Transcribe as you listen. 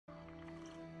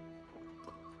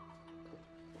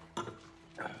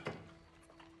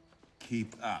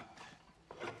Keep up.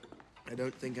 I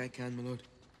don't think I can, my lord.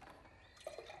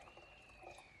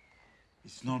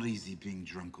 It's not easy being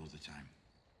drunk all the time.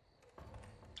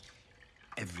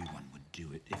 Everyone would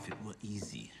do it if it were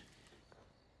easy.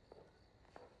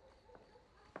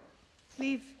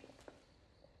 Leave.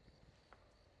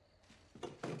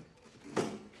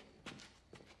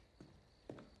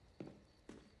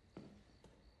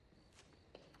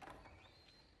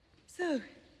 So,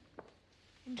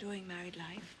 enjoying married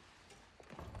life?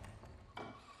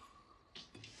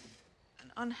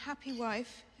 An unhappy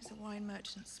wife is a wine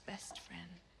merchant's best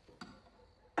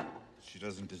friend. She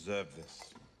doesn't deserve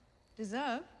this.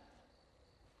 Deserve?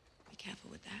 Be careful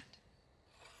with that.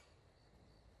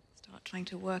 Start trying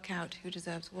to work out who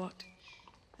deserves what.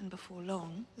 And before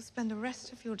long, you'll spend the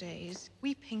rest of your days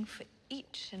weeping for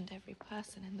each and every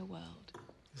person in the world.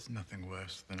 There's nothing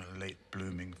worse than a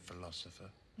late-blooming philosopher.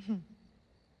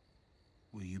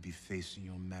 Will you be facing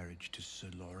your marriage to Sir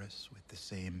Loris with the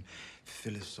same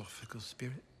philosophical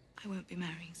spirit? I won't be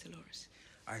marrying Sir Loris.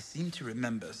 I seem to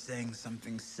remember saying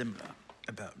something similar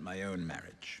about my own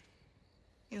marriage.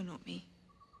 You're not me.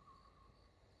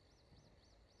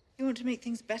 You want to make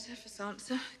things better for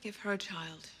Sansa? Give her a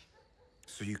child.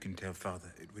 So you can tell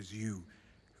Father it was you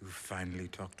who finally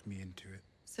talked me into it.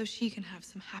 So she can have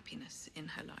some happiness in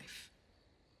her life.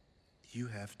 You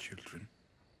have children.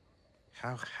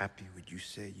 How happy would you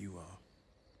say you are?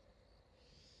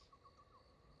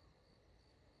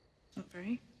 Not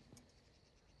very.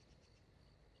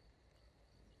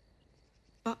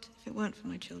 But if it weren't for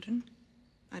my children,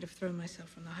 I'd have thrown myself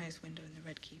from the highest window in the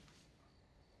Red Keep.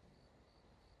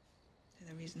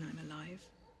 They're the reason I'm alive.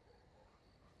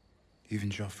 Even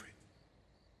Joffrey?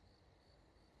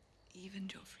 Even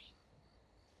Joffrey.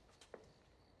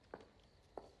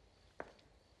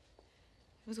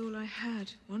 It was all I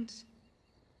had once,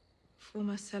 before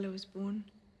Marcella was born.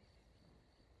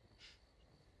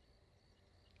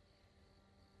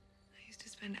 I used to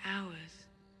spend hours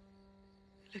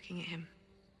looking at him.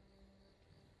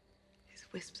 His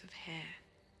wisps of hair.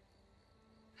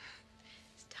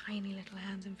 His tiny little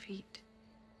hands and feet.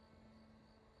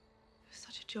 He was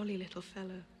such a jolly little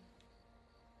fellow.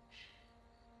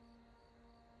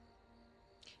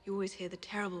 You always hear the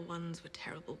terrible ones were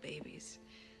terrible babies.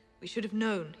 We should have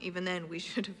known. Even then, we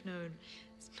should have known.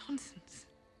 It's nonsense.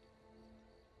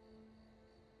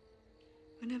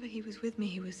 Whenever he was with me,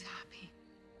 he was happy.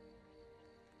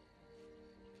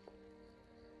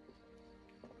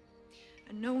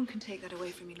 And no one can take that away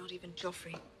from me, not even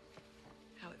Joffrey.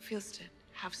 How it feels to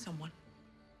have someone.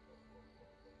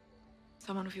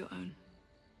 Someone of your own.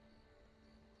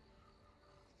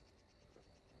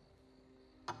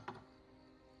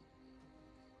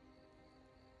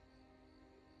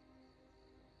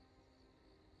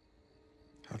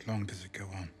 How long does it go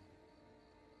on?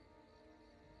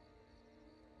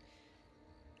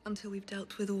 Until we've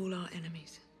dealt with all our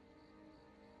enemies.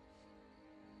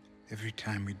 Every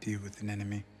time we deal with an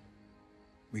enemy,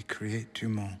 we create two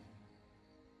more.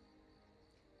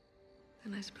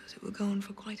 Then I suppose it will go on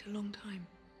for quite a long time.